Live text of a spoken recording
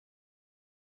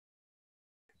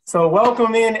So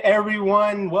welcome in,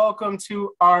 everyone. Welcome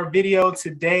to our video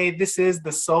today. This is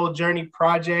the Soul Journey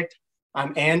Project.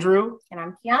 I'm Andrew. And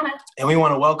I'm Kiana. And we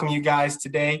want to welcome you guys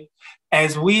today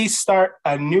as we start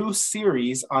a new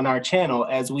series on our channel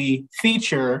as we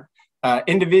feature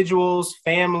individuals,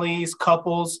 families,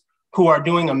 couples who are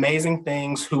doing amazing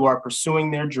things, who are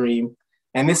pursuing their dream.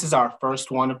 And this is our first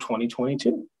one of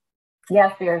 2022.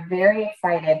 Yes, we are very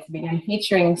excited to begin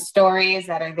featuring stories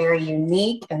that are very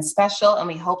unique and special, and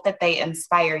we hope that they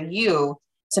inspire you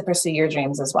to pursue your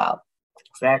dreams as well.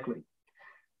 Exactly.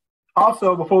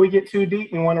 Also, before we get too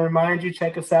deep, we want to remind you,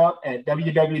 check us out at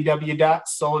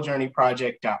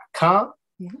www.souljourneyproject.com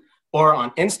or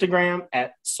on Instagram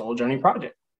at Soul Journey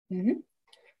Project.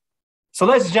 So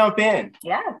let's jump in.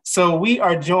 Yeah. So we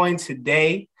are joined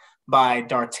today by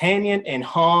D'Artagnan and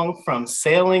Hong from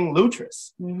Sailing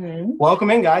Lutris.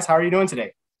 Welcome in, guys. How are you doing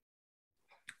today?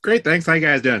 Great, thanks. How you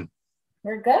guys doing?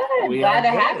 We're good. Glad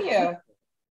to have you.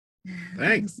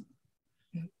 Thanks.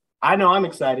 I know I'm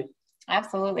excited.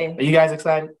 Absolutely. Are you guys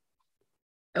excited?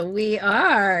 We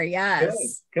are,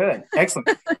 yes. Good. Excellent.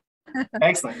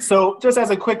 Excellent. So just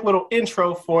as a quick little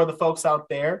intro for the folks out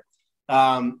there,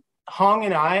 Hong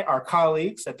and I are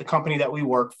colleagues at the company that we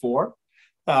work for.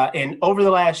 And over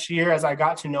the last year, as I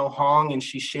got to know Hong and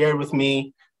she shared with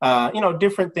me,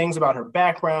 different things about her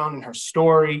background and her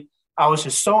story, I was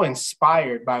just so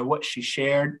inspired by what she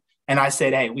shared. And I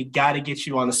said, hey, we got to get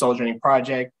you on the Soul Journey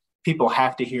Project. People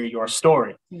have to hear your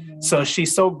story. So she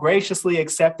so graciously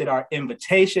accepted our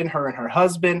invitation, her and her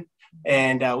husband.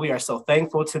 And we are so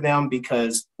thankful to them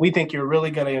because we think you're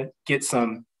really going to get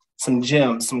some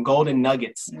gems, some golden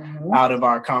nuggets out of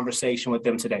our conversation with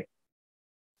them today.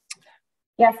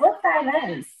 Yes, let's dive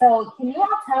in. So can you all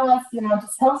tell us,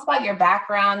 just tell us about your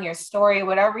background, your story,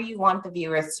 whatever you want the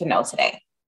viewers to know today.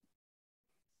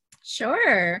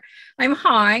 Sure. I'm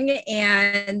Hong,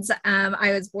 and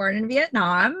I was born in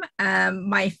Vietnam.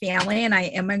 My family and I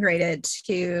immigrated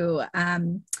to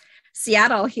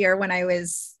Seattle here when I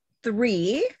was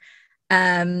 3.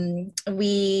 My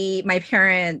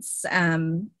parents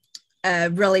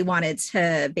really wanted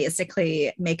to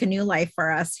basically make a new life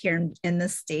for us here in the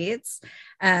States.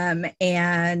 So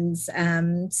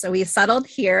we settled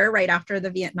here right after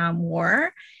the Vietnam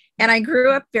War. And I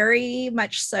grew up very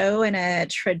much so in a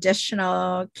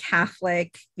traditional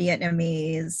Catholic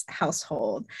Vietnamese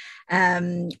household.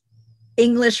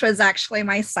 English was actually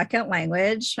my second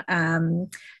language.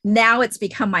 Now it's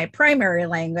become my primary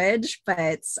language,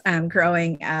 but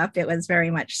growing up, it was very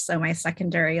much so my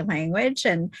secondary language.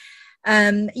 And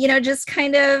just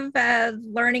kind of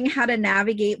learning how to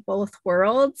navigate both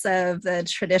worlds of the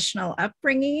traditional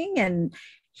upbringing. And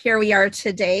here we are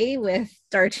today with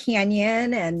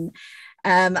D'Artagnan and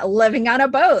living on a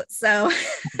boat. So.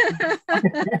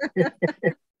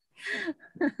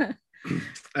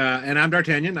 And I'm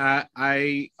D'Artagnan.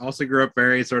 I also grew up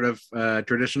very sort of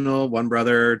traditional, one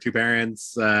brother, 2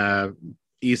 parents,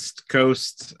 East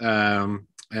Coast, and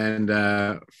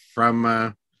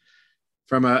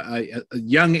from a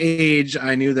young age,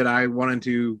 I knew that I wanted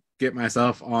to get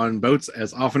myself on boats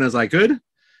as often as I could.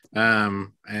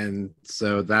 And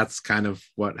so that's kind of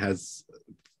what has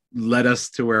led us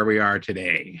to where we are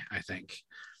today, I think.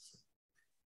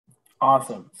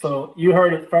 Awesome. So you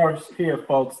heard it first here,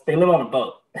 folks. They live on a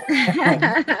boat.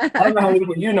 I don't know how many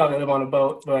people you know that live on a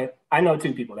boat, but I know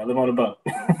 2 people that live on a boat.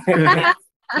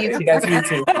 That's me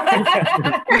too.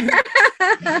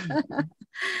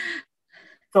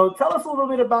 So tell us a little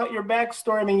bit about your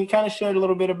backstory. I mean, you kind of shared a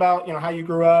little bit about, how you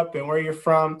grew up and where you're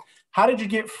from. How did you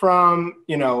get from,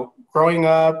 growing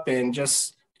up and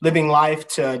just living life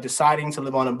to deciding to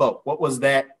live on a boat? What was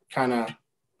that kind of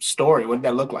story? What did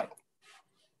that look like?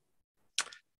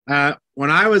 When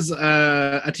I was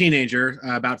a teenager,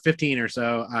 about 15 or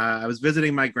so, I was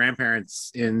visiting my grandparents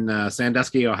in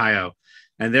Sandusky, Ohio.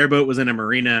 And their boat was in a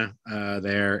marina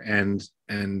there, and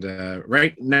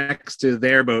right next to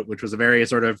their boat, which was a very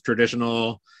sort of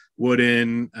traditional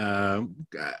wooden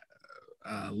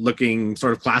looking,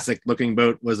 sort of classic looking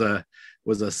boat, was a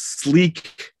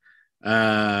sleek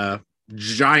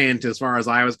giant, as far as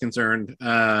I was concerned,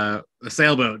 a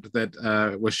sailboat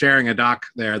that was sharing a dock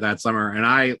there that summer. And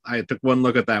I took one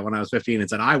look at that when I was 15 and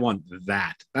said, I want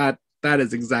that. That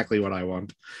is exactly what I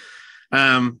want.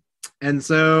 And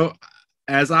so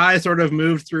as I sort of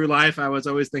moved through life, I was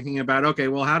always thinking about, okay,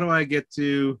 well, how do I get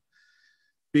to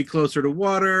be closer to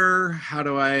water? How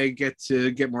do I get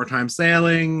more time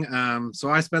sailing? So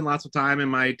I spent lots of time in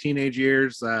my teenage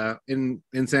years in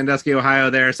Sandusky, Ohio,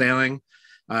 there sailing.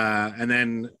 and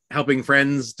then helping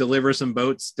friends deliver some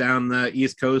boats down the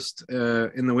East Coast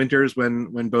in the winters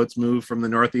when boats move from the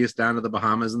Northeast down to the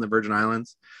Bahamas and the Virgin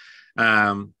Islands.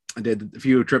 I did a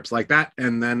few trips like that.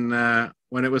 And then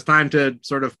when it was time to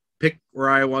sort of pick where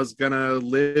I was going to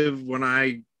live when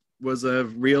I was a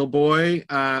real boy,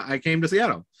 I came to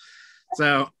Seattle.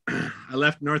 So I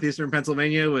left northeastern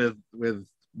Pennsylvania with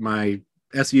my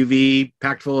SUV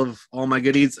packed full of all my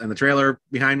goodies and the trailer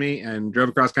behind me, and drove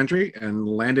across country and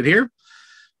landed here.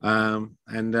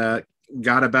 And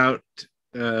got about,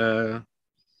 I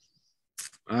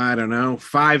don't know,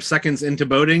 5 seconds into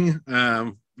boating.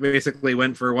 Basically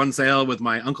went for one sail with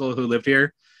my uncle who lived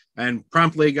here, and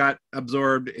promptly got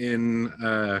absorbed in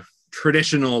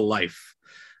traditional life.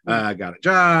 Got a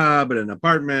job and an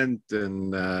apartment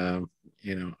and,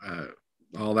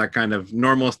 all that kind of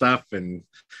normal stuff, and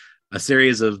a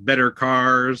series of better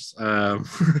cars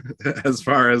as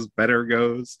far as better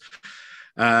goes.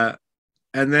 And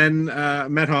then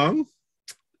met Hong,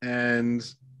 and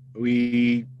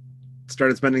we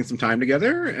started spending some time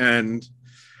together, and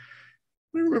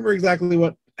I don't remember exactly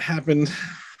what happened.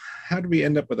 How did we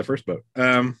end up with the first boat?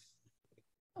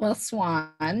 Well,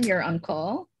 Swan, your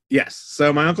uncle. Yes.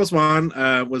 So my Uncle Swan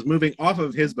was moving off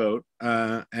of his boat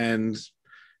and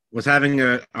was having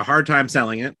a hard time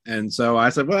selling it. And so I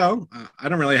said, well, I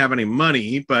don't really have any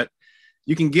money, but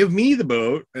you can give me the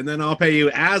boat and then I'll pay you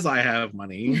as I have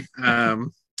money.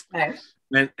 Nice.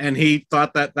 And he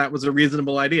thought that was a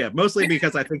reasonable idea, mostly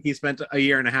because I think he spent a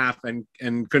year and a half and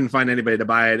couldn't find anybody to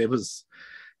buy it. It was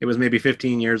maybe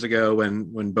 15 years ago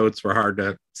when boats were hard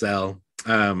to sell.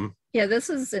 Yeah, this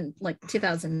was in like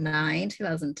 2009,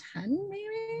 2010, maybe.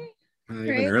 Even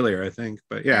right? Earlier, I think.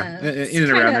 But yeah, in and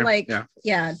kinda around there. like,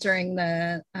 yeah, during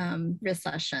the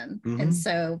recession. Mhm. And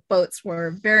so boats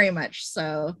were very much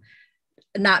so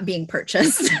not being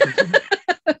purchased.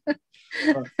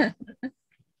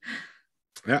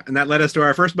 Yeah, and that led us to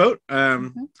our first boat.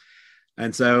 Mhm.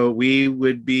 And so we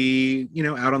would be,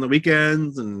 out on the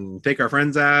weekends and take our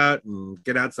friends out and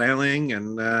get out sailing.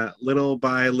 And little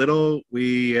by little,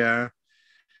 we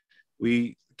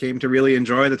came to really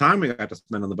enjoy the time we got to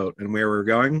spend on the boat and where we were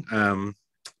going.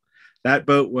 That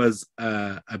boat was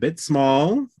a bit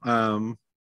small and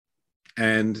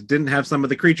didn't have some of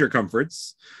the creature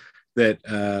comforts that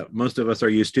most of us are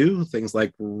used to. Things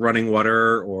like running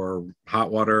water or hot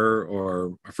water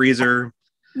or a freezer.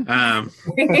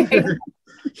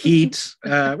 Heat.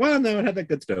 Well, no, it had that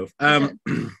good stove.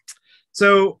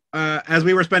 So as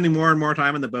we were spending more and more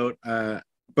time on the boat,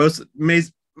 both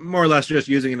more or less just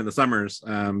using it in the summers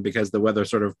because the weather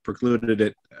sort of precluded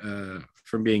it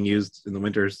from being used in the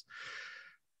winters.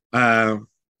 I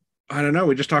don't know.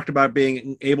 We just talked about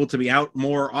being able to be out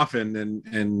more often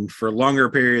and for longer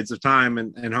periods of time.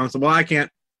 And Hong said, well, I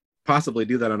can't possibly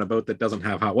do that on a boat that doesn't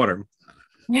have hot water.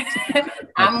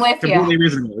 I'm with you. Completely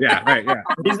reasonable. Yeah, right. Yeah.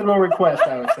 Reasonable request,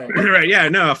 I would say. Right. Yeah.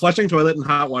 No, a flushing toilet and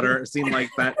hot water seemed like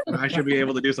that. I should be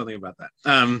able to do something about that.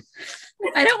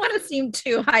 I don't want to seem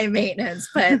too high maintenance,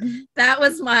 but that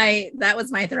was my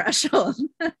threshold.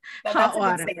 Hot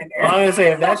water. I'm gonna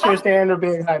say if that's your standard,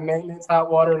 being high maintenance,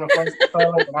 hot water and a flushing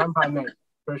toilet, then I'm high maintenance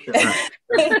for sure.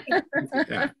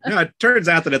 Yeah. No, it turns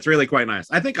out that it's really quite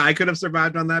nice. I think I could have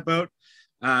survived on that boat.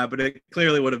 But it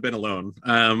clearly would have been alone.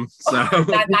 So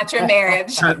not your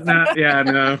marriage.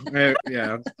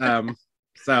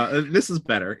 So this is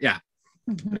better. Yeah.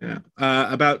 Yeah.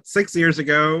 About 6 years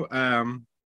ago,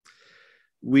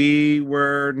 we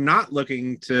were not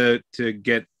looking to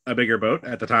get a bigger boat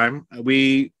at the time.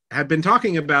 We had been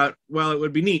talking about, well, it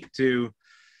would be neat to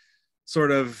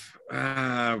sort of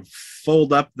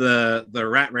fold up the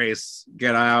rat race,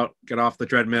 get off the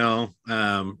treadmill,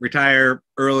 retire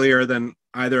earlier than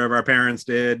either of our parents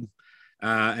did,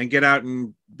 and get out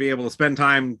and be able to spend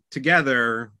time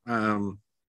together.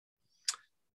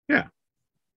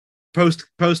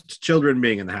 Post children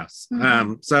being in the house.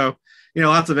 Mm-hmm. So,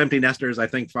 lots of empty nesters, I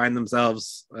think, find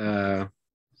themselves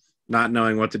not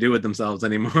knowing what to do with themselves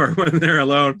anymore when they're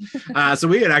alone. So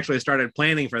we had actually started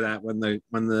planning for that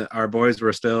when our boys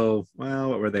were still,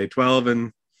 well, what were they, 12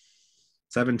 and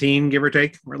 17, give or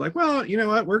take. We're like, well, you know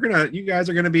what, you guys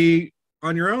are gonna be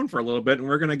on your own for a little bit, and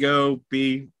we're gonna go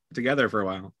be together for a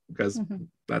while because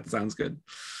that sounds good.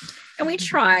 And we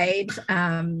tried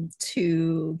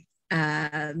to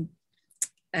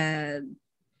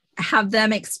have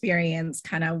them experience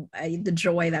kind of the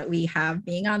joy that we have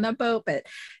being on the boat, but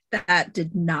that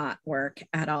did not work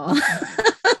at all.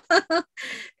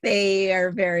 They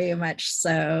are very much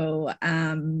so,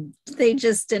 they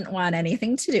just didn't want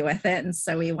anything to do with it. And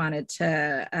so we wanted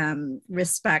to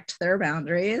respect their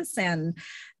boundaries. And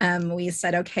we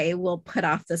said, okay, we'll put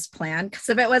off this plan, because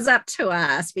if it was up to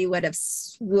us, we would have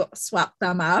swapped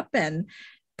them up and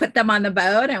put them on the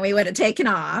boat and we would have taken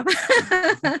off.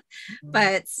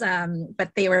 But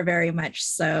they were very much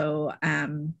so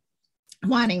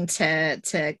wanting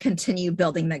to continue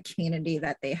building the community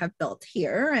that they have built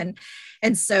here.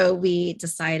 And so we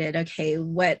decided, okay,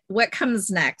 what comes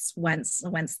next once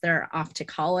they're off to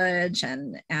college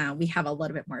and we have a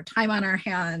little bit more time on our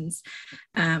hands?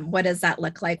 What does that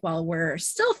look like while we're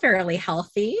still fairly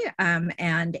healthy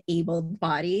and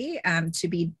able-bodied to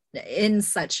be in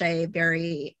such a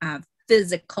very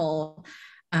physical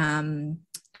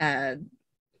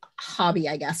hobby,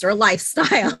 I guess, or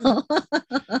lifestyle?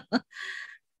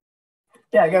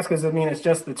 Yeah, I guess because I mean it's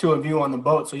just the two of you on the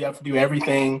boat, so you have to do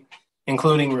everything,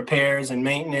 including repairs and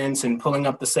maintenance and pulling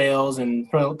up the sails and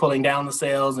pulling down the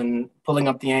sails and pulling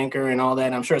up the anchor and all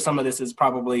that. I'm sure some of this is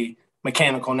probably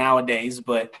mechanical nowadays,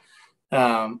 but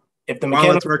if the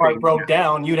mechanical part broke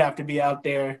down, you'd have to be out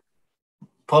there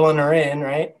pulling her in,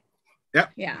 right?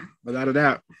 Yep. Yeah. Without a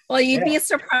doubt. Well, you'd be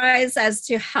surprised as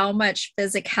to how much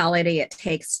physicality it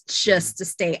takes just to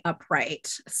stay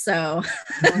upright. So.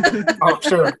 Oh,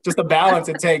 sure. Just the balance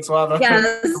it takes while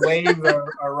the waves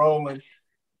are rolling.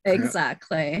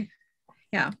 Exactly.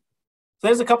 Yeah. So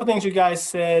there's a couple things you guys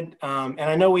said, and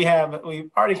I know we've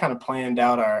already kind of planned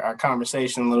out our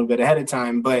conversation a little bit ahead of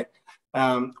time, but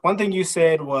one thing you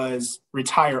said was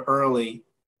retire early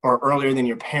or earlier than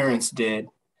your parents did.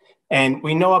 And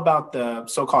we know about the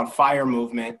so-called FIRE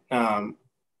movement,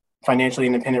 financially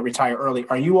independent, retire early.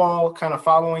 Are you all kind of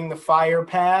following the FIRE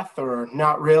path or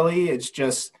not really? It's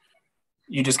just,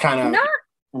 you just kind of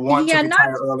want to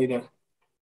retire early to...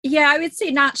 Yeah, I would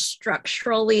say not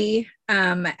structurally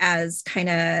as kind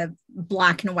of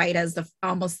black and white as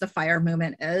almost the FIRE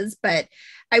movement is, but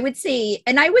I would say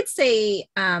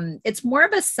it's more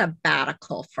of a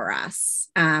sabbatical for us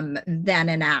than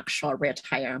an actual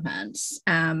retirement.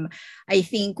 I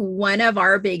think one of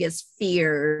our biggest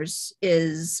fears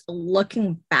is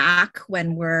looking back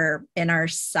when we're in our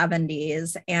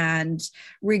 70s and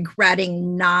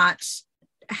regretting not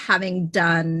having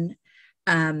done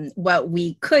what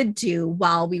we could do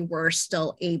while we were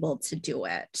still able to do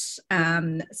it.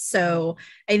 So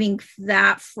I think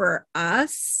that for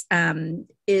us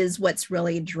is what's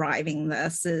really driving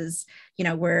this is,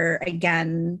 we're,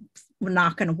 again,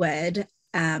 knock on wood,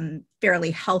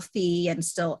 fairly healthy and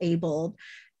still able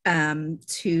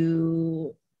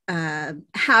to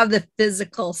have the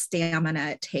physical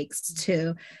stamina it takes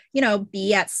to,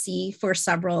 be at sea for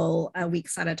several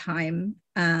weeks at a time.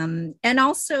 And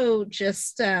also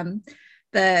just the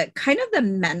kind of the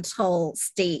mental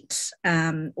state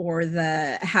or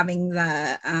having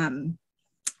the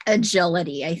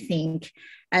agility, I think,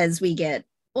 as we get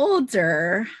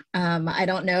older. I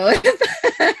don't know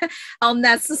if I'll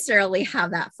necessarily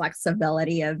have that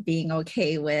flexibility of being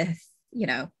okay with,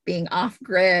 being off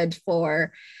grid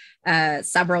for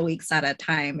several weeks at a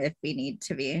time if we need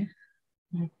to be.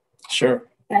 Sure.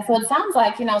 Yeah, so it sounds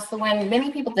like, so when many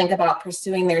people think about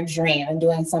pursuing their dream and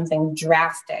doing something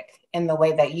drastic in the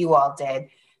way that you all did,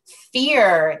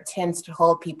 fear tends to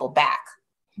hold people back.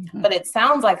 Mm-hmm. But it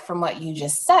sounds like from what you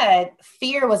just said,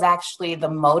 fear was actually the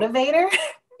motivator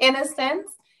in a sense,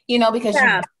 because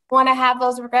you want to have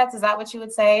those regrets. Is that what you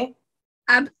would say?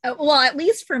 Well, at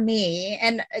least for me,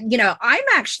 and I'm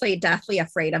actually deathly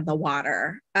afraid of the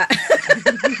water.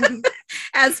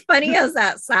 As funny as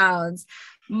that sounds,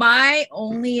 my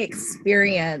only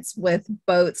experience with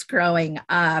boats growing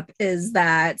up is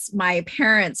that my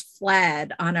parents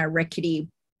fled on a rickety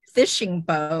fishing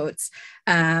boats,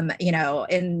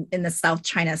 in the South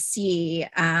China Sea,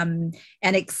 and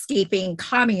escaping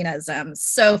communism.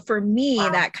 So for me,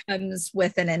 that comes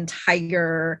with an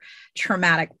entire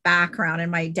traumatic background.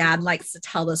 And my dad likes to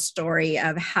tell the story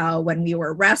of how when we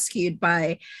were rescued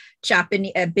by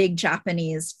a big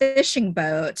Japanese fishing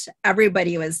boat,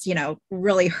 everybody was,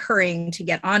 really hurrying to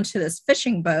get onto this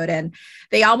fishing boat. And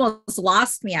they almost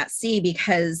lost me at sea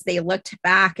because they looked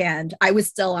back and I was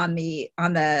still on the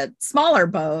smaller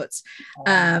boats.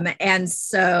 And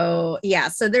so,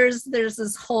 so there's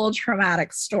this whole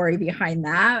traumatic story behind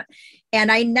that.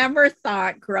 And I never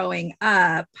thought growing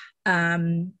up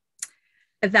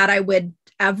that I would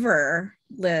ever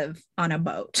live on a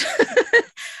boat.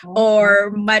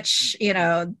 Or much,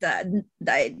 I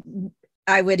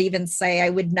would even say I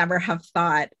would never have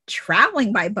thought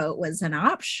traveling by boat was an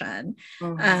option.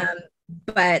 Mm-hmm.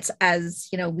 but as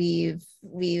you know, we've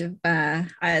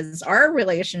as our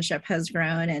relationship has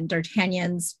grown, and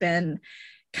D'Artagnan's been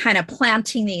kind of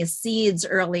planting these seeds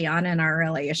early on in our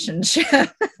relationship.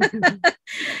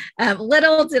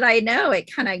 Little did I know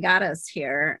it kind of got us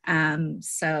here.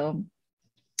 So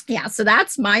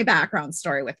that's my background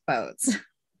story with boats.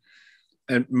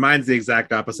 And mine's the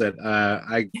exact opposite.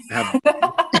 I have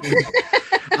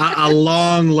a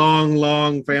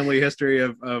long family history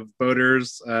of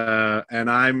boaters,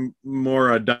 and I'm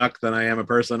more a duck than I am a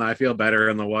person. I feel better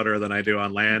in the water than I do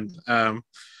on land.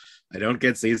 I don't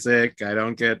get seasick. I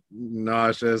don't get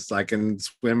nauseous. I can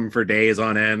swim for days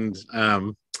on end.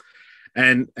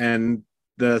 And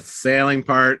the sailing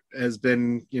part has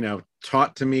been,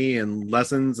 taught to me in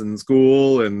lessons in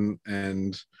school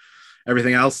and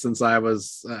everything else since I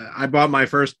bought my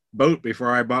first boat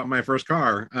before I bought my first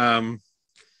car. So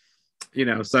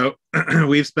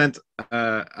I've spent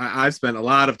a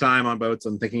lot of time on boats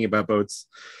and thinking about boats,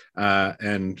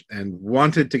 and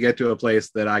wanted to get to a place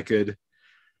that I could.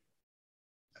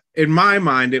 In my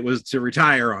mind, it was to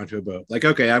retire onto a boat. Like,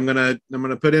 okay, I'm gonna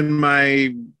put in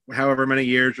my however many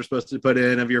years you're supposed to put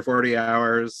in of your 40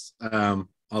 hours.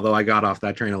 Although I got off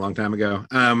that train a long time ago.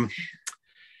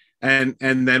 And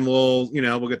then we'll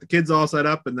get the kids all set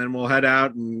up, and then we'll head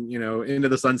out and into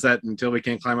the sunset until we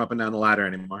can't climb up and down the ladder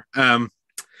anymore. And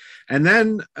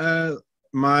then I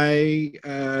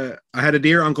had a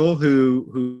dear uncle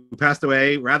who passed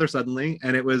away rather suddenly,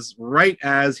 and it was right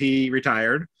as he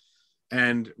retired.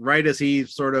 And right as he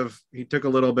took a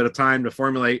little bit of time to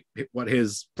formulate what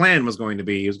his plan was going to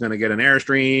be. He was going to get an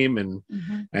Airstream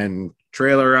and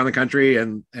trailer around the country,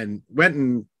 and went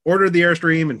and ordered the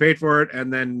Airstream and paid for it,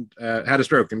 and then had a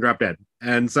stroke and dropped dead.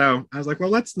 And so I was like, well,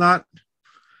 let's not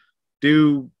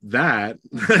do that.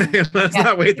 Let's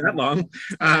not wait that long.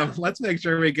 Let's make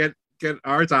sure we get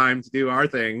our time to do our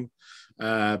thing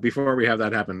before we have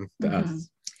that happen to us.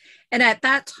 And at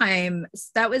that time,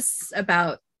 that was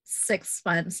about 6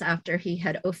 months after he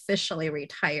had officially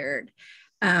retired.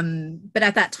 But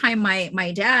at that time,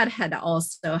 my dad had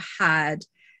also had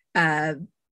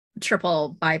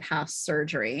triple bypass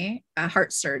surgery,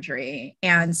 heart surgery.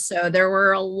 And so there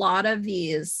were a lot of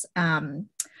these,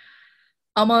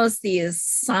 almost these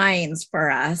signs for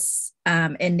us,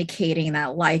 indicating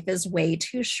that life is way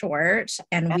too short,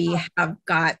 and we have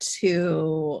got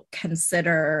to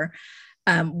consider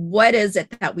what is it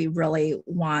that we really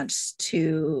want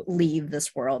to leave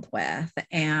this world with.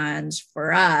 And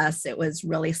for us, it was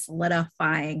really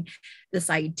solidifying this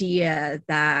idea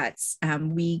that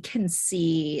we can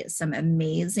see some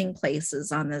amazing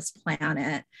places on this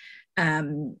planet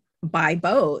by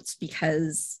boats,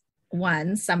 because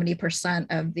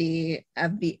 70%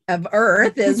 of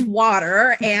Earth is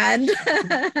water, and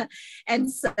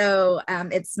and so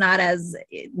it's not as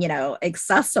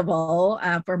accessible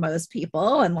for most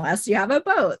people unless you have a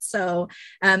boat. So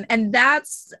and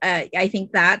that's I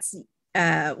think that's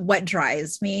what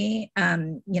drives me.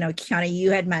 Kiana,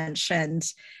 you had mentioned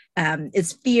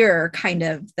is fear kind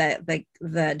of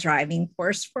the driving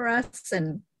force for us,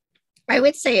 and I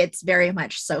would say it's very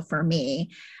much so for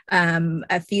me.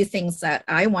 A few things that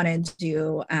I wanted to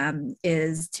do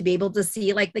is to be able to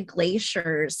see like the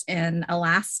glaciers in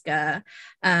Alaska.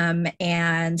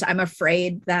 And I'm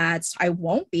afraid that I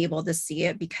won't be able to see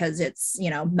it because it's,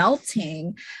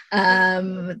 melting.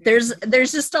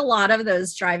 There's just a lot of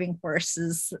those driving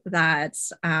forces that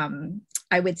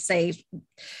I would say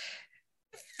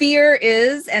fear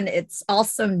is, and it's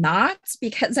also not,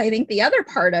 because I think the other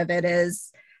part of it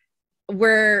is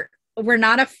we're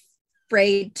not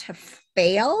afraid to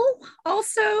fail.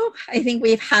 Also, I think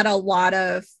we've had a lot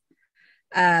of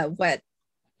what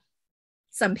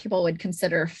some people would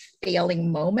consider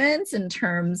failing moments in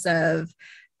terms of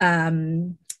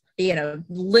living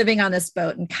on this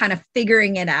boat and kind of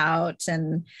figuring it out.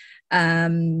 And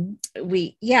so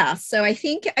I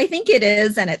think it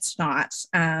is, and it's not.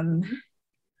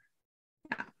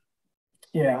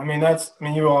 Yeah,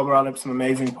 you all brought up some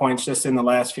amazing points just in the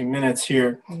last few minutes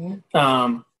here.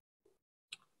 To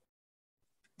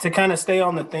kind of stay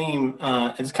on the theme,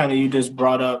 it's kind of, you just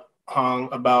brought up, Hong,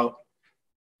 about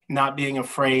not being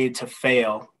afraid to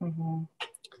fail.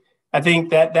 I think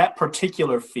that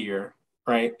particular fear,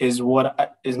 right, is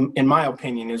what is, in my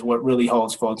opinion, is what really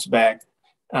holds folks back.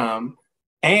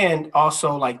 And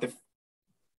also like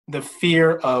the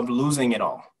fear of losing it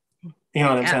all. You know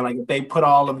what I'm saying? Like if they put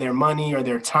all of their money or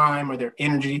their time or their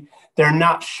energy, they're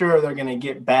not sure they're going to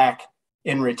get back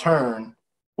in return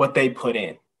what they put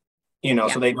in,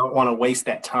 so they don't want to waste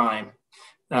that time.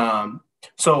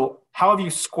 So how have you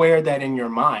squared that in your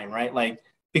mind, right? Like,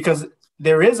 because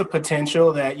there is a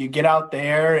potential that you get out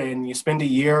there and you spend a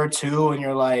year or two and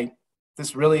you're like,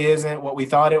 this really isn't what we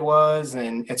thought it was.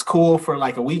 And it's cool for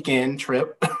like a weekend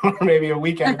trip, or maybe a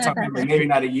week at a time, but maybe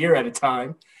not a year at a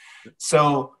time.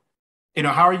 So, you know,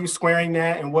 how are you squaring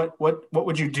that? And what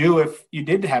would you do if you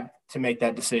did have to make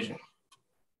that decision?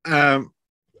 The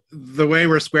way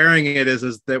we're squaring it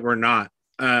is that we're not.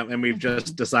 And we've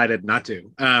just decided not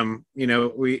to. You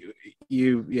know,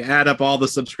 you add up all the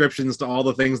subscriptions to all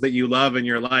the things that you love in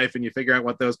your life, and you figure out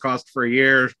what those cost for a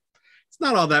year. It's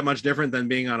not all that much different than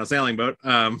being on a sailing boat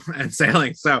and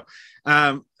sailing. So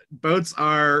boats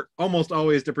are almost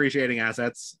always depreciating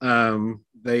assets.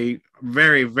 They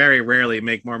very, very rarely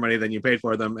make more money than you paid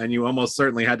for them, and you almost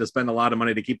certainly had to spend a lot of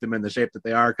money to keep them in the shape that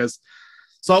they are, because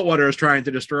saltwater is trying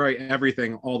to destroy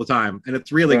everything all the time, and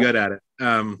it's really good at it.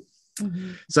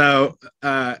 So,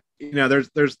 you know,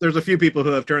 there's a few people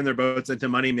who have turned their boats into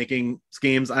money making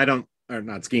schemes.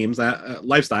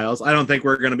 Lifestyles. I don't think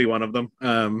we're going to be one of them.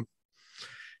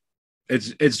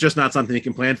 It's just not something you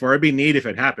can plan for. It'd be neat if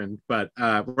it happened, but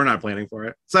we're not planning for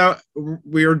it. So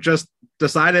we were just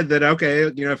decided that,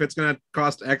 okay, you know, if it's going to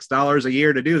cost X dollars a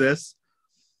year to do this,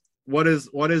 what is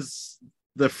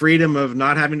the freedom of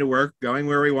not having to work, going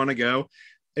where we want to go?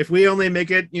 If we only make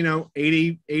it, you know,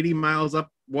 80 miles up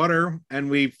water and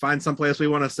we find someplace we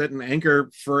want to sit and anchor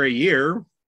for a year,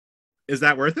 is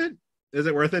that worth it? Is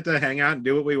it worth it to hang out and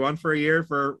do what we want for a year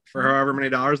for however many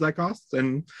dollars that costs?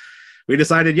 And we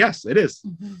decided, yes, it is.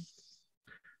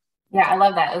 Yeah, I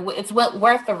love that. It's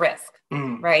worth the risk,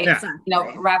 right? Yeah. You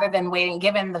know, rather than waiting,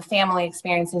 given the family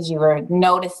experiences you were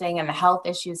noticing and the health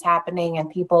issues happening and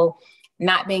people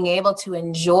not being able to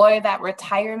enjoy that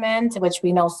retirement, which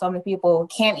we know so many people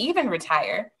can't even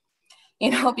retire, you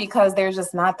know, because there's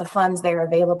just not the funds there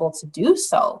available to do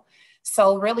so.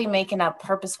 So really making a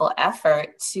purposeful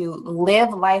effort to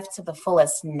live life to the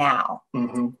fullest now,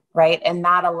 right? And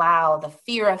not allow the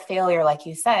fear of failure, like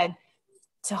you said,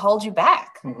 to hold you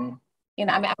back. You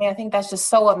know, I mean, I think that's just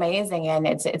so amazing, and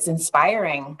it's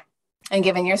inspiring. And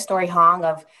given your story, Hong,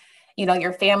 of, you know,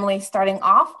 your family starting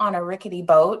off on a rickety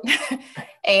boat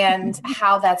and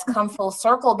how that's come full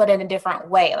circle, but in a different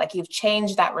way. Like you've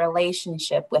changed that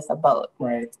relationship with a boat.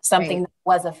 Right. Something that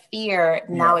was a fear,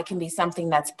 now it can be something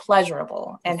that's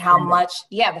pleasurable. And how much,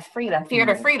 the freedom, fear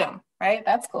to freedom, right?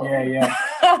 That's cool.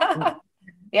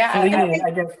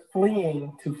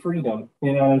 Fleeing to freedom.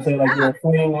 You know what I'm saying? Like you're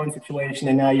fleeing one situation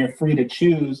and now you're free to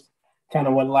choose kind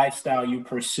of what lifestyle you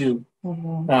pursue.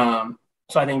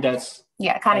 So I think that's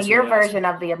kind of your version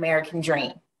of the American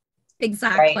dream.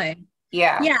 Exactly. Right?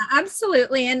 Yeah,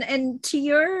 absolutely. And to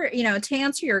your, you know, to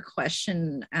answer your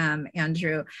question,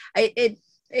 Andrew,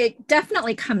 it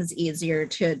definitely comes easier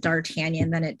to D'Artagnan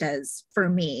than it does for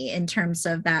me in terms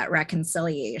of that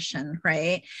reconciliation,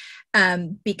 right?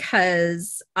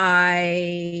 Because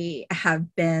I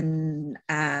have been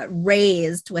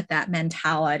raised with that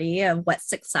mentality of what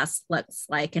success looks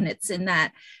like. And it's in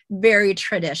that very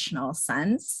traditional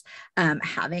sense,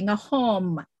 having a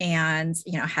home and,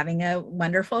 you know, having a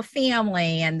wonderful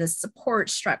family and the support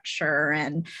structure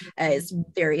and a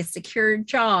very secure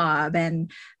job.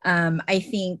 And I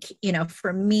think, you know,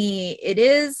 for me, it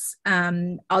is,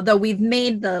 although we've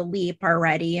made the leap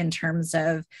already in terms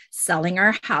of selling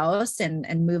our house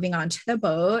and moving on to the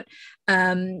boat,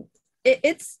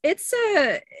 it's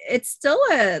still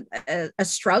a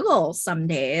struggle some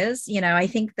days. You know, I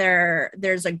think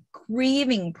there's a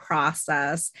grieving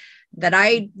process that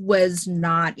I was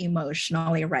not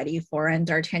emotionally ready for, and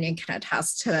D'Artagnan can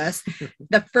attest to this.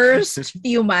 The first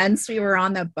few months we were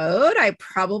on the boat, I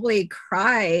probably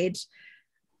cried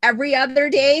every other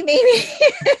day, maybe.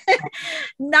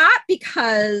 Not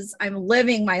because I'm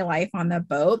living my life on the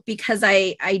boat, because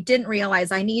I didn't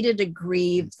realize I needed to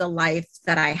grieve the life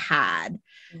that I had.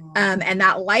 And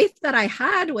that life that I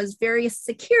had was very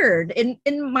secured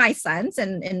in my sense,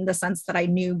 and in the sense that I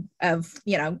knew of,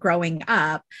 you know, growing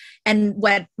up and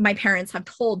what my parents have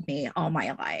told me all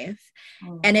my life.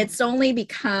 And it's only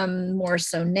become more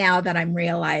so now that I'm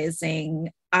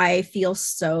realizing I feel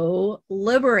so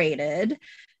liberated.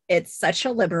 It's such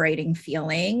a liberating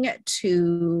feeling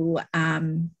to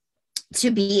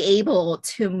be able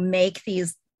to make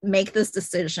this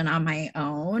decision on my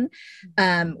own,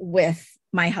 with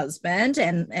my husband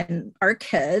and our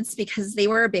kids, because they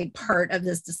were a big part of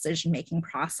this decision-making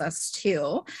process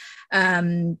too.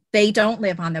 They don't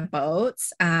live on the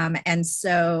boats. And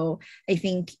so I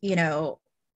think, you know,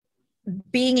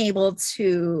 being able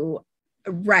to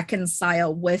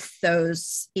reconcile with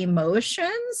those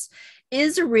emotions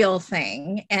is a real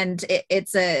thing. And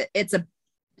it's a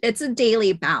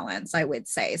daily balance, I would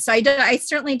say. So I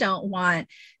certainly don't want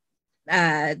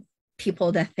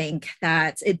people to think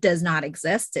that it does not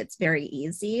exist. It's very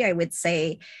easy. I would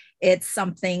say it's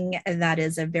something that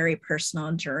is a very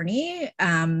personal journey.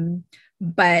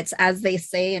 But as they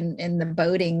say in the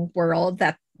boating world,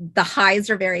 that the highs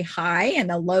are very high and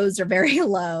the lows are very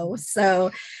low.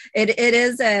 So it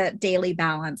is a daily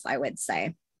balance, I would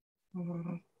say.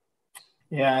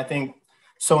 Yeah, I think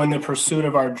so. In the pursuit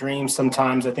of our dreams,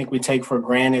 sometimes I think we take for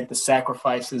granted the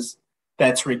sacrifices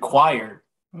that's required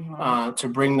to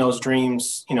bring those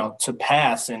dreams, to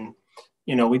pass. And,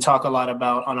 we talk a lot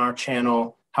about on our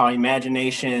channel how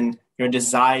imagination, your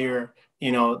desire,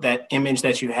 that image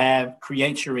that you have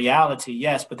creates your reality.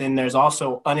 Yes, but then there's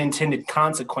also unintended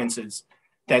consequences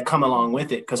that come along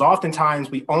with it. Because oftentimes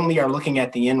we only are looking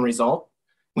at the end result.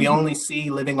 We only see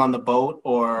living on the boat,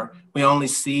 or we only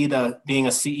see being a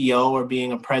CEO or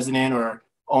being a president or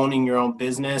owning your own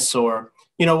business, or,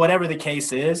 whatever the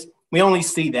case is. We only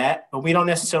see that, but we don't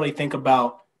necessarily think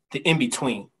about the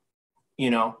in-between,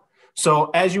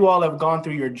 So as you all have gone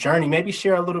through your journey, maybe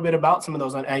share a little bit about some of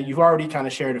those. And you've already kind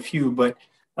of shared a few, but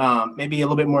maybe a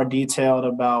little bit more detailed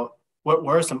about what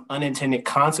were some unintended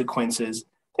consequences.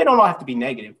 They don't all have to be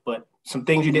negative, but some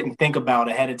things you didn't think about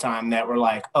ahead of time that were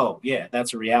like, oh yeah,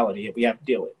 that's a reality that we have to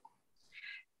deal with.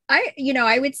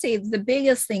 I would say the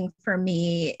biggest thing for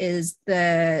me is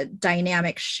the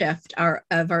dynamic shift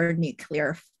of our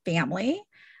nuclear family.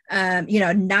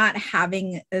 Not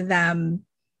having them,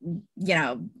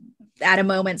 at a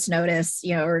moment's notice,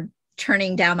 or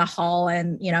turning down the hall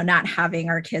and, not having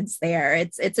our kids there.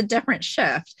 It's a different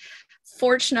shift.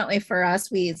 Fortunately for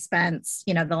us, we spent,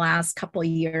 the last couple of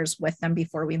years with them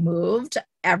before we moved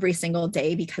every single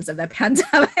day because of the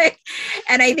pandemic.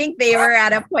 And I think they were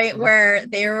at a point where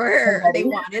they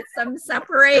wanted some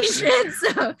separation.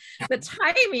 So the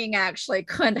timing actually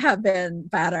couldn't have been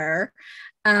better.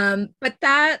 But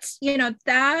that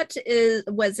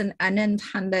was an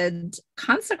unintended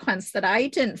consequence that I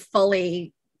didn't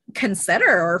fully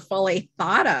consider or fully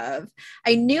thought of.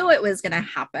 I knew it was going to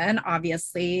happen,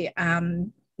 obviously,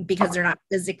 because they're not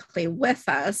physically with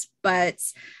us, but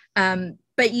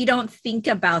you don't think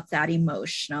about that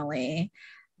emotionally.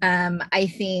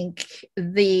 I think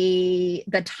the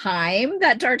time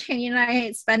that D'Artagnan and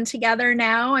I spend together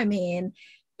now,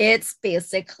 it's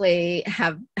basically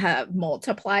have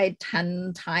multiplied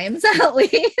 10 times at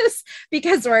least,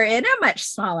 because we're in a much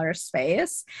smaller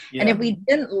space. Yeah. And if we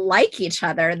didn't like each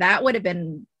other, that would have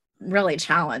been really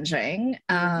challenging.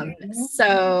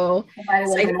 So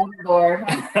exactly.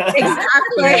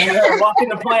 Walking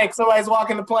the plank. Somebody's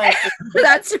walking the plank.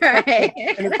 That's right.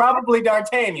 And it's probably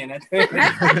D'Artagnan.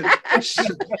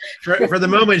 For the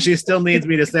moment, she still needs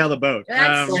me to sail the boat.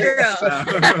 That's true.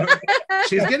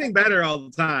 She's getting better all the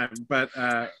time, but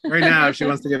right now, if she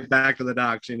wants to get back to the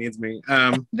dock, she needs me.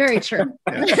 Very true.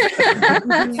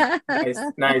 Yeah.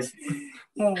 Nice.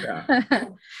 Yeah.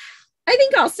 I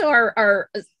think also our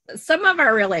some of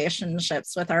our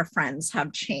relationships with our friends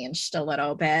have changed a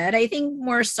little bit. I think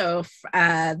more so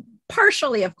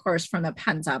partially, of course, from the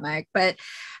pandemic, but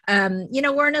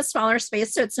we're in a smaller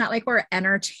space, so it's not like we're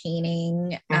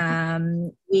entertaining.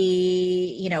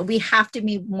 We have to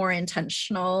be more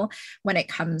intentional when it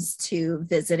comes to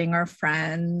visiting our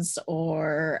friends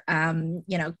or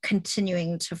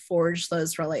continuing to forge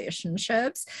those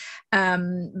relationships.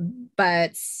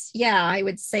 But yeah, I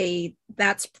would say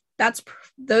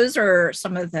those are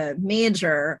some of the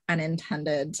major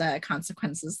unintended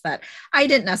consequences that I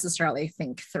didn't necessarily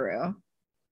think through.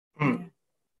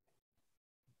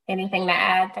 Anything to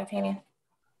add, D'Artagnan?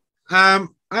 I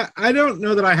don't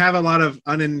know that I have a lot of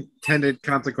unintended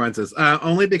consequences,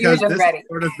 only because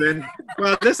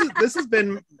this has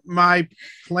been my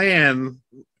plan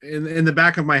in the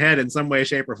back of my head in some way,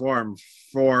 shape, or form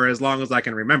for as long as I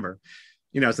can remember.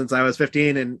 Since I was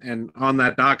 15 and on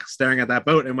that dock staring at that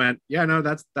boat and went, yeah, no,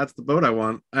 that's the boat I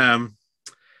want.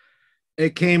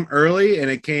 It came early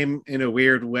and it came in a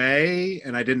weird way,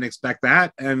 and I didn't expect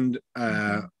that. And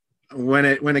when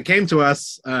it came to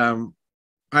us, when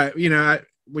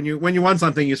you want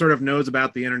something, you sort of nose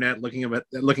about the internet,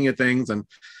 looking at things, and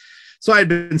so I'd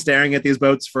been staring at these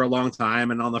boats for a long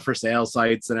time and on the for sale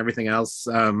sites and everything else,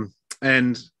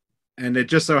 and it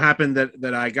just so happened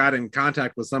that I got in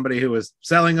contact with somebody who was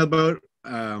selling a boat,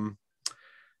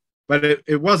 but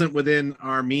it wasn't within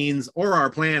our means or our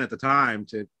plan at the time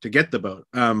to get the boat.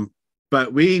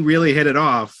 But we really hit it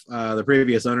off, the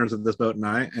previous owners of this boat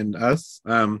and us.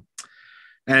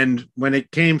 And when it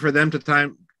came for them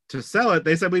to sell it,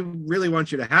 they said, we really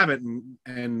want you to have it,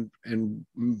 and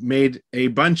made a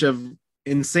bunch of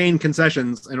insane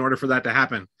concessions in order for that to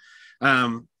happen.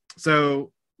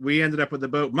 So we ended up with the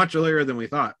boat much earlier than we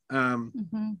thought.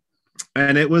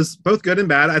 And it was both good and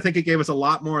bad. I think it gave us a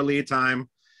lot more lead time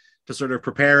to sort of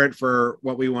prepare it for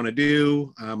what we want to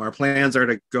do. Our plans are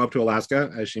to go up to Alaska,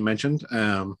 as she mentioned,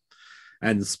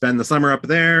 and spend the summer up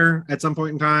there at some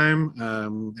point in time,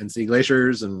 and see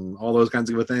glaciers and all those kinds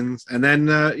of things. And then,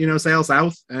 sail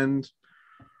south and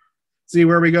see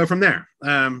where we go from there.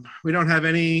 We don't have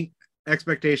any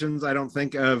expectations, I don't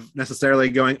think, of necessarily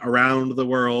going around the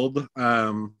world,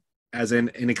 as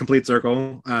in a complete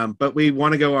circle, but we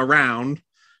want to go around,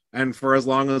 and for as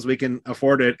long as we can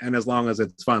afford it and as long as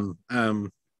it's fun.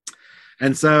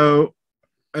 And so,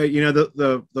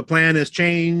 the plan has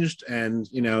changed, and,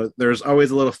 there's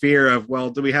always a little fear of, well,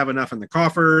 do we have enough in the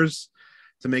coffers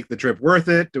to make the trip worth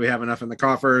it? Do we have enough in the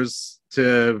coffers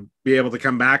to be able to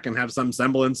come back and have some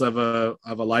semblance of a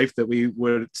life that we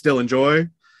would still enjoy?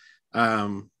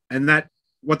 And that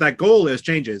what that goal is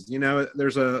changes.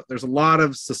 There's a lot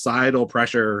of societal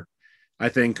pressure, I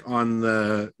think, on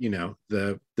the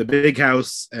big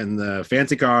house and the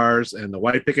fancy cars and the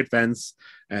white picket fence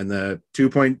and the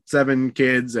 2.7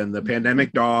 kids and the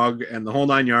pandemic dog and the whole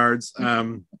 9 yards.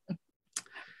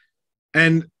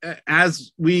 And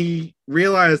as we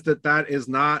realize that is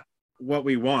not what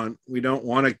we want, we don't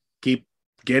want to keep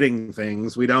getting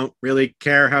things. We don't really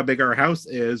care how big our house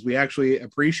is. We actually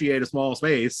appreciate a small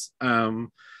space.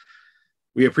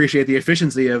 We appreciate the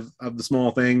efficiency of the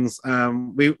small things.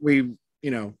 We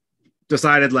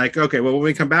decided, like, okay, well, when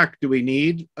we come back, do we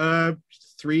need a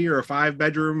 3 or 5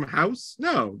 bedroom house?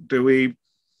 No.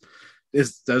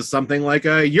 Does something like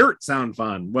a yurt sound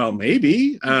fun? Well,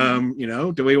 maybe.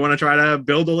 Do we want to try to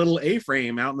build a little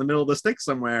A-frame out in the middle of the sticks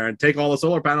somewhere and take all the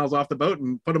solar panels off the boat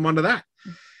and put them onto that?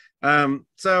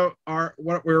 So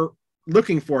what we're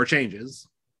looking for changes.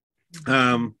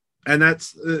 And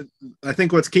that's, I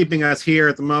think what's keeping us here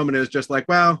at the moment is just like,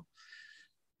 well,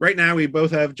 right now we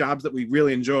both have jobs that we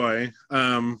really enjoy,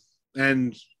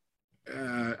 and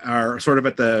are sort of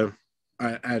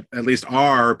at least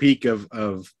our peak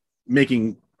of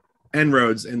making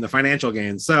inroads in the financial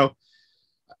gains. So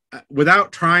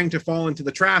without trying to fall into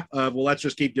the trap of, well, let's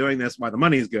just keep doing this while the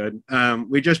money's good.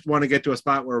 We just want to get to a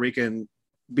spot where we can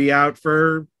be out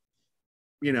for,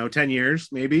 10 years,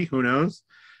 maybe, who knows?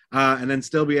 And then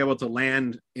still be able to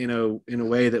land in a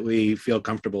way that we feel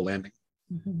comfortable landing.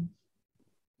 Mm-hmm.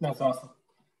 That's awesome.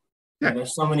 Yeah,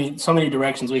 there's so many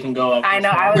directions we can go up. I know.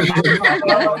 I was going to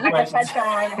touch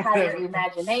on how your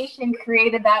imagination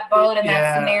created that boat in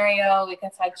that scenario. We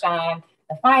can touch on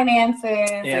the finances.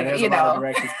 Yeah, there's a lot of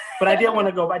directions. But I did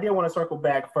want to circle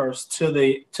back first to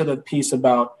the piece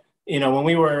about, when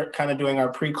we were kind of doing our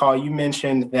pre-call, you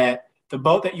mentioned that the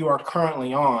boat that you are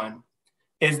currently on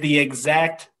is the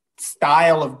exact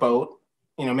style of boat,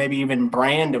 maybe even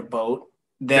brand of boat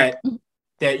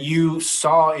that you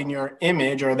saw in your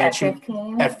image, or that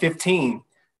at 15.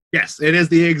 Yes, it is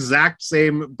the exact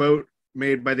same boat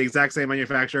made by the exact same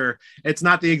manufacturer. It's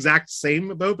not the exact same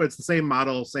boat, but it's the same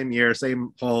model, same year,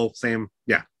 same hull, same.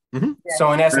 Yeah. Mm-hmm.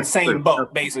 So in essence, same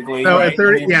boat, basically. So right?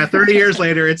 30 years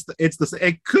later, it's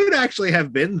it could actually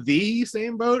have been the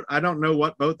same boat. I don't know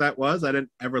what boat that was. I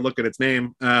didn't ever look at its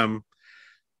name.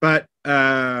 But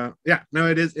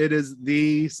it is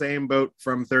the same boat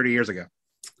from 30 years ago.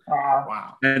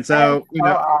 Wow. And so,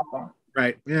 awesome.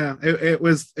 Right. Yeah. It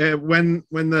was when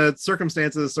the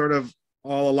circumstances sort of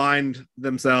all aligned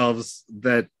themselves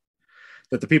that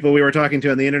the people we were talking to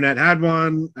on the internet had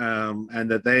one, and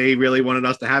that they really wanted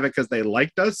us to have it because they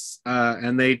liked us,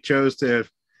 and they chose to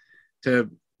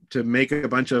make a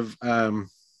bunch of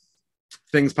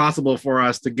things possible for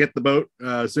us to get the boat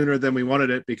sooner than we wanted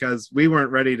it, because we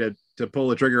weren't ready to pull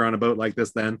the trigger on a boat like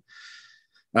this then.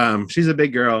 She's a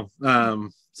big girl,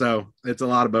 so it's a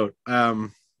lot of boat.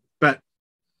 But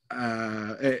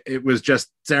it was just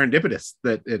serendipitous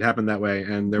that it happened that way,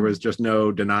 and there was just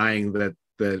no denying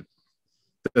that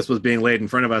this was being laid in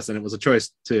front of us, and it was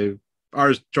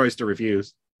our choice to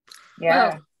refuse. Yeah.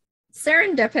 Well,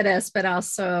 serendipitous, but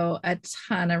also a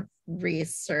ton of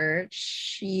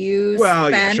research. You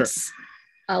spent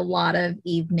a lot of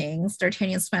evenings.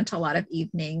 D'Artagnan spent a lot of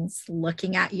evenings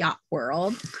looking at Yacht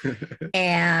World.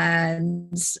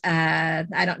 And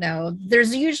I don't know,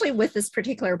 there's usually with this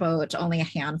particular boat only a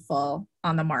handful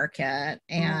on the market.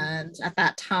 And at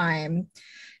that time,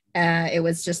 it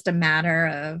was just a matter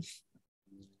of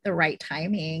the right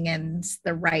timing and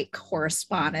the right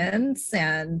correspondence.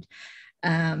 And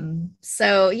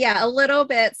so a little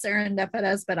bit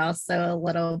serendipitous, but also a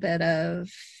little bit of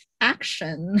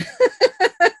action.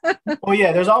 Well,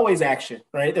 yeah, there's always action,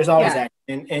 right? There's always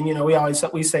action. And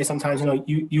we say sometimes,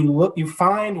 you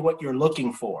find what you're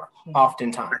looking for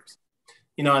oftentimes.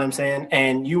 You know what I'm saying?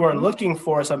 And you are looking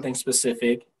for something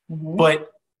specific,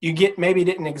 but maybe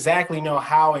didn't exactly know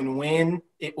how and when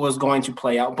it was going to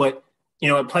play out, but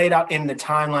it played out in the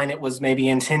timeline it was maybe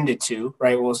intended to,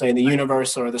 right? We'll say the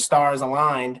universe or the stars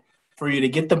aligned for you to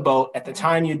get the boat at the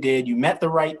time you did. You met the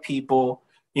right people,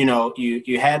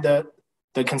 you had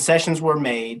the concessions were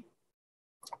made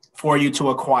for you to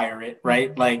acquire it,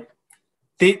 right? Like,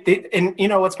 and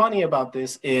what's funny about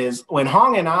this is when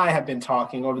Hong and I have been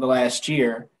talking over the last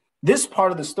year, this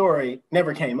part of the story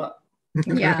never came up.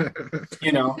 Yeah.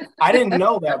 I didn't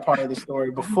know that part of the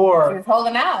story before. You're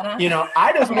holding out, huh?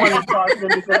 I just wanted to talk to them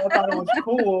because I thought it was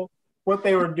cool what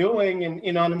they were doing. And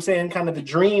what I'm saying, kind of the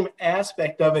dream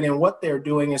aspect of it and what they're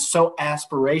doing is so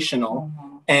aspirational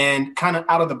and kind of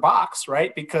out of the box,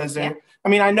 right? Because I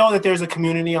know that there's a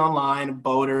community online of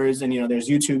boaters and, there's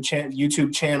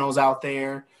YouTube channels out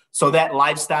there. So that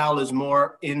lifestyle is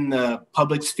more in the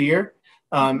public sphere.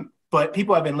 But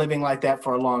people have been living like that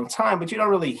for a long time, but you don't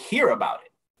really hear about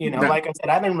it. Like I said,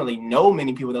 I didn't really know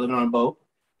many people that live on a boat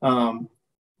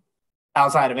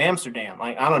outside of Amsterdam.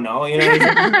 Like, I don't know,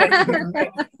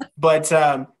 But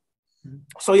so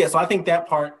I think that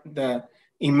part, the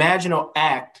imaginal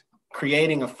act,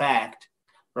 creating a fact,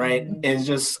 right, is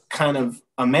just kind of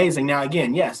amazing. Now,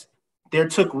 again, yes, there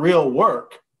took real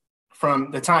work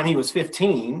from the time he was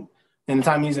 15 and the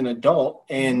time he's an adult,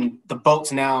 and the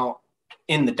boat's now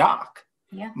in the dock.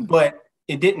 Yeah. But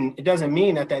it doesn't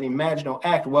mean that imaginal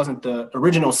act wasn't the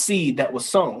original seed that was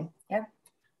sown.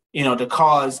 Yeah. To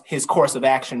cause his course of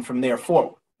action from there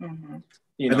forward. And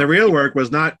the real work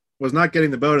was not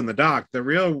getting the boat in the dock. The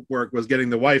real work was getting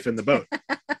the wife in the boat.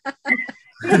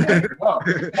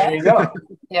 There you go.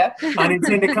 Yeah.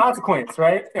 Unintended consequence,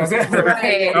 right?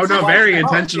 Right. Oh no, very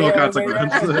intentional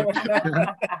consequence.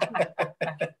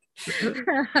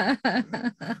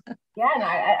 Yeah, no,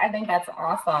 I think that's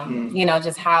awesome.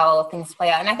 Just how things play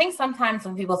out. And I think sometimes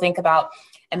when people think about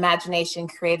imagination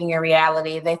creating a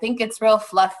reality, they think it's real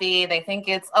fluffy. They think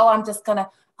it's, I'm just gonna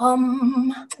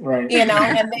right.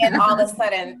 And then all of a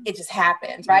sudden it just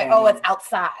happens, right? Yeah. Oh, it's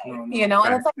outside, and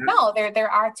it's like, no, there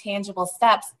are tangible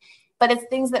steps, but it's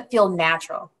things that feel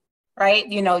natural, right?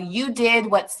 You did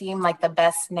what seemed like the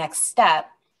best next step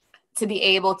to be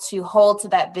able to hold to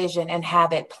that vision and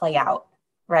have it play out,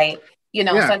 right?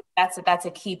 So that's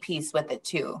a key piece with it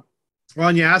too. Well,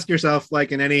 and you ask yourself,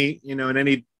 like in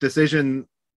any decision,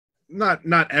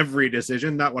 not every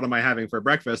decision, not what am I having for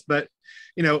breakfast, but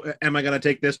am I going to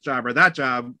take this job or that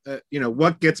job?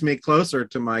 What gets me closer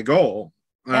to my goal?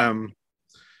 Yeah.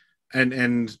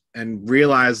 And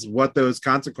realize what those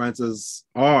consequences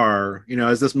are.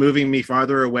 Is this moving me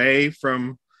farther away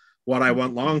from what I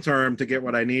want long term to get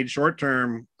what I need short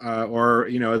term, or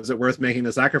is it worth making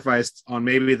the sacrifice on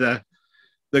maybe the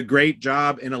great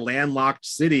job in a landlocked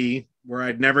city where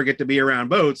I'd never get to be around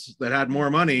boats that had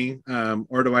more money,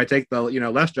 or do I take the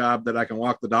less job that I can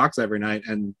walk the docks every night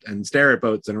and stare at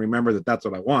boats and remember that that's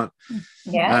what I want?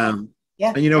 Yeah.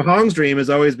 And Hong's dream has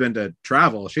always been to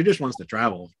travel. She just wants to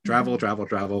travel. And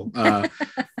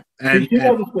she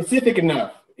wasn't specific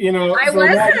enough. I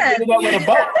wasn't.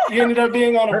 You ended up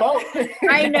being on a boat.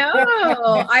 I know.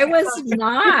 I was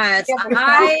not. You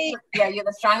have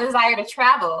a strong desire to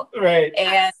travel. Right.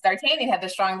 And D'Artagnan had the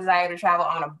strong desire to travel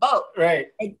on a boat. Right.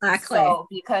 Exactly. So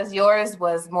because yours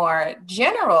was more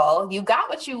general, you got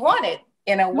what you wanted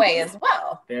in a way as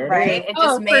well. Right. It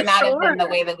just may not have been the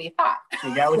way that we thought.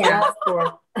 You got what you asked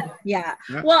for. Yeah.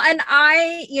 Well, and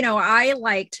I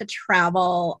like to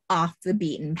travel off the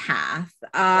beaten path.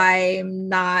 I'm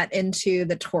not into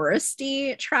the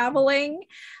touristy traveling.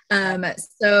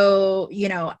 So,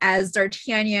 as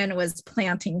D'Artagnan was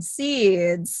planting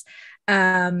seeds,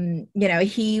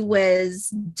 he was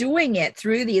doing it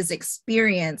through these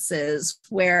experiences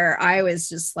where I was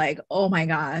just like, oh my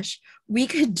gosh, we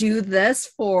could do this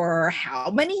for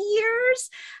how many years?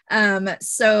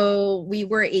 So we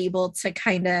were able to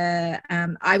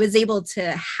I was able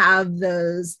to have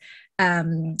those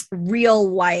real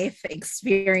life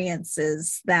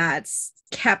experiences that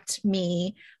kept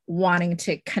me wanting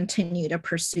to continue to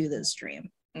pursue this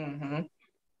dream. Mm-hmm.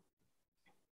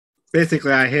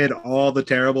 Basically, I hid all the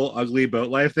terrible, ugly boat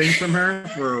life things from her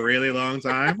for a really long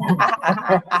time.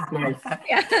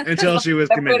 Until she was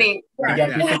committed. You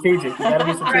gotta be strategic.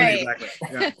 Exactly.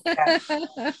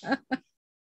 Yeah.